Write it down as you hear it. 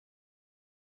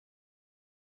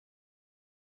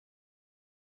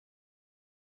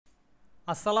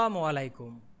Assalamu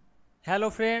Walaikum. Hello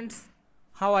friends,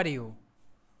 how are you?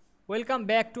 Welcome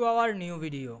back to our new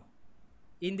video.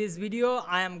 In this video,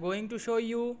 I am going to show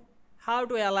you how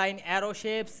to align arrow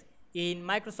shapes in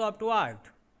Microsoft Word.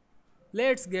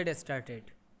 Let's get started.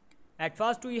 At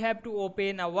first, we have to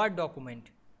open a Word document.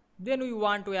 Then we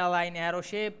want to align arrow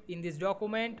shape in this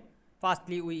document.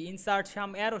 Firstly, we insert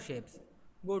some arrow shapes.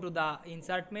 Go to the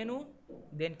Insert menu,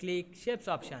 then click Shapes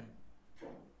option.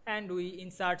 And we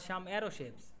insert some arrow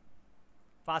shapes.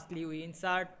 Firstly, we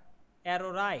insert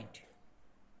arrow right.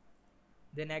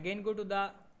 Then again go to the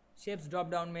shapes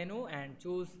drop down menu and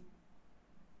choose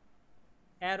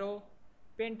arrow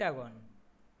pentagon.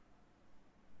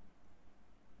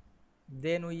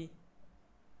 Then we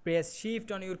press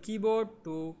shift on your keyboard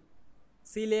to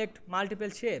select multiple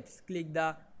shapes. Click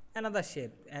the another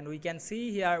shape and we can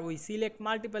see here we select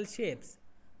multiple shapes.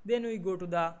 Then we go to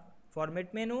the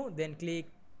format menu, then click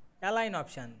align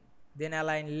option, then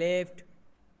align left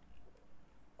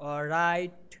or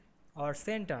right or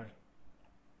center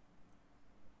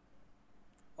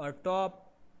or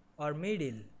top or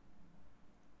middle,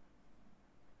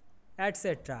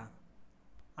 etc.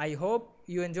 I hope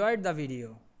you enjoyed the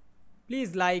video.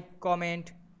 Please like,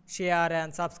 comment, share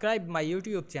and subscribe my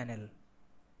YouTube channel.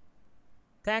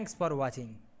 Thanks for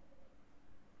watching.